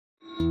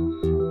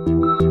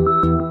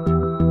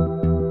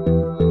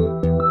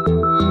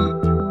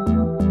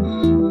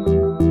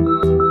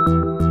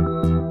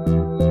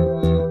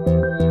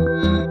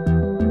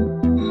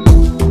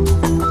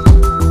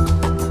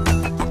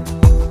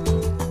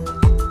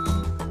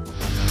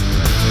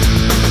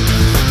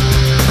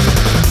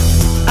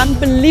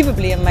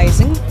unbelievably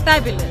amazing.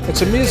 Fabulous.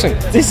 It's amazing.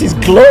 This is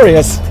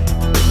glorious.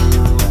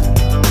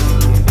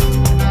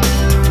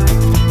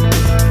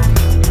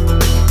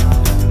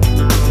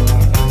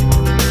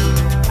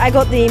 I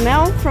got the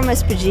email from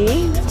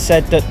SPG.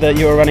 Said that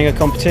you were running a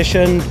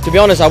competition. To be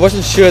honest, I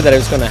wasn't sure that it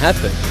was going to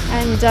happen.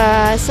 And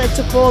said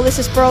to Paul, this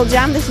is Pearl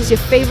Jam, this is your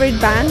favourite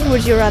band,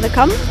 would you rather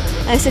come?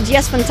 And I said,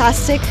 yes,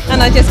 fantastic.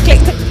 And I just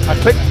clicked. I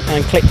clicked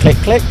and click, click,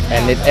 click.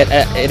 And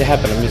it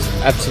happened. It was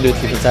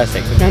absolutely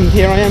fantastic. And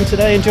here I am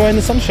today enjoying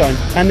the sunshine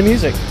and the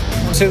music.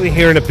 Sitting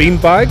here in a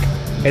beanbag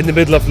in the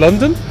middle of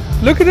London.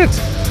 Look at it.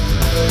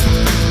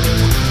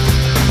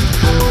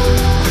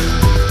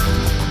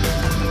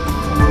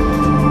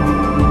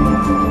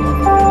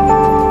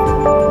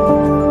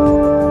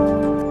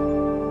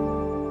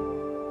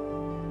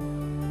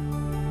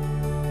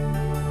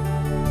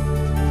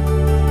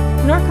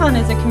 Norcon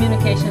is a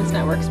communications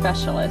network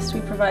specialist.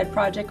 We provide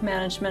project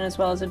management as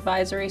well as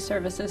advisory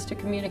services to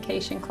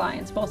communication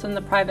clients, both in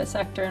the private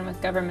sector and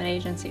with government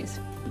agencies.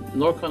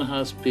 Norcon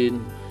has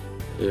been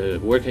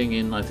working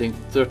in, I think,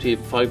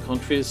 35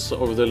 countries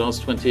over the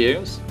last 20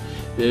 years.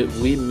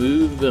 We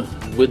move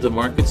with the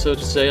market, so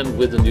to say, and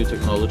with the new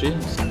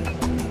technologies.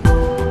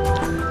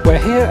 We're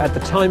here at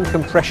the Time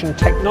Compression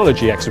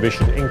Technology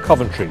exhibition in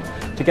Coventry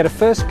to get a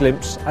first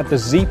glimpse at the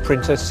Z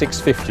Printer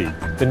 650,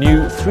 the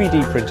new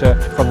 3D printer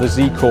from the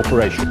Z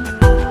Corporation.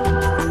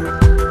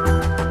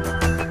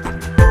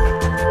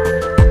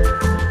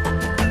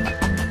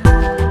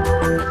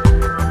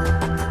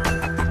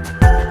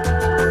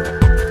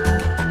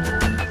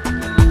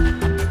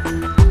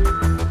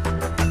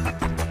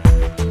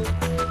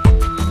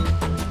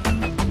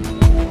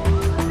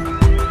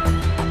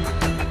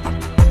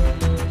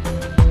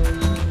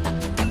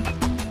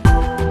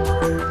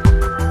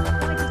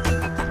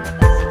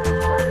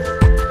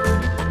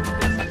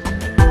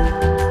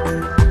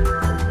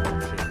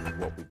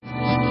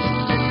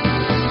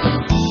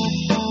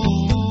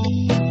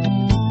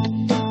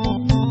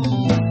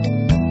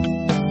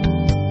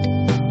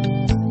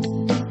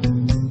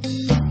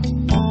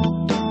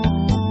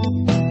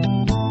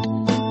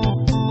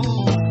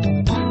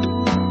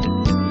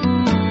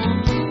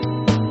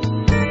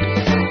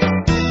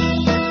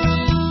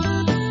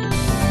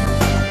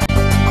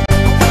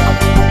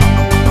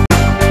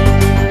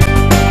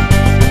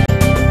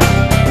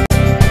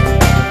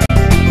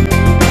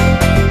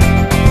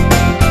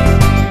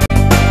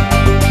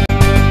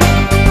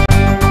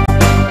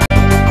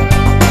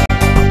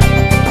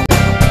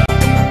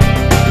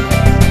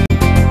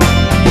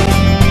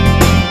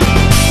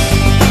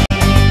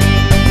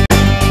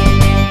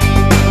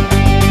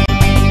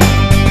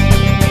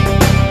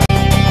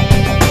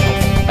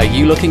 Are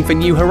you looking for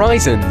new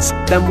horizons?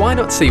 Then why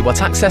not see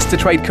what Access to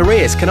Trade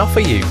Careers can offer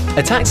you?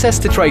 At Access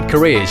to Trade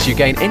Careers, you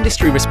gain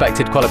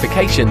industry-respected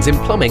qualifications in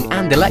plumbing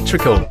and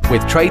electrical.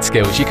 With trade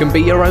skills, you can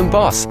be your own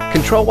boss,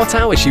 control what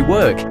hours you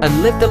work,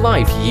 and live the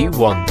life you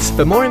want.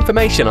 For more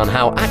information on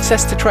how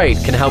Access to Trade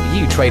can help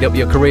you trade up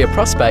your career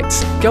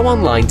prospects, go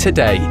online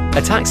today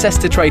at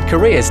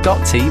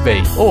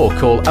accesstotradecareers.tv or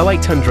call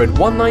 0800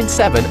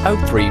 197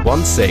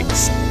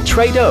 0316.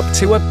 Trade up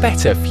to a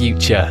better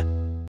future.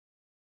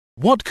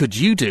 What could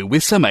you do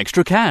with some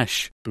extra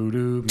cash?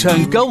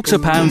 Turn gold to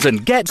pounds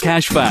and get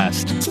cash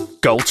fast.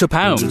 Gold to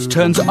pounds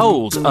turns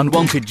old,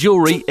 unwanted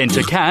jewellery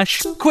into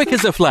cash quick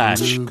as a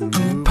flash.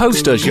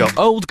 Post us your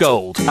old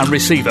gold and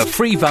receive a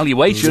free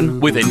valuation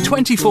within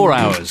 24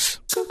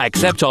 hours.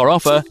 Accept our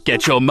offer,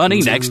 get your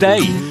money next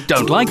day.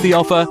 Don't like the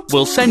offer,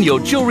 we'll send your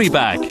jewellery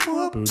back.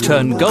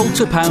 Turn gold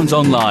to pounds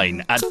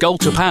online at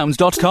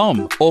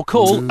goldtopounds.com or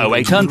call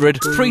 0800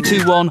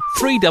 321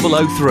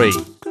 3003.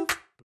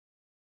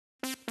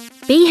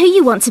 Be who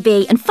you want to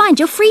be and find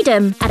your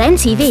freedom. At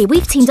MTV,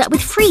 we've teamed up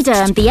with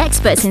Freedom, the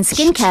experts in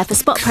skincare for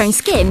spot-prone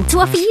skin, to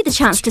offer you the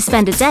chance to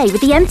spend a day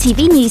with the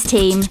MTV News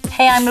team.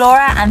 Hey, I'm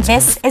Laura and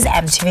this is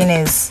MTV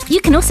News.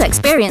 You can also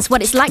experience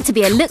what it's like to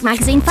be a Look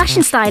magazine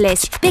fashion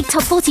stylist, Big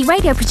Top 40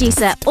 radio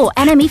producer or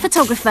NME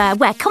photographer,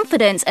 where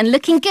confidence and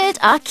looking good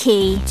are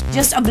key.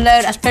 Just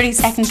upload a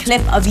 30-second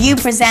clip of you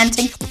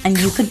presenting and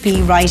you could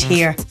be right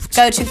here.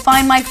 Go to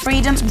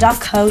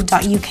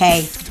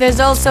findmyfreedom.co.uk.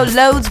 There's also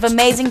loads of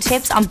amazing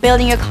tips on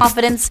building your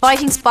confidence,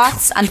 fighting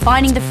spots and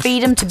finding the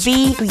freedom to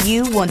be who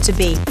you want to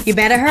be. You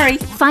better hurry.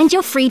 Find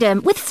your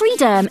freedom with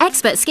Freedom,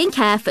 expert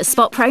skincare for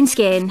spot-prone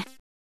skin.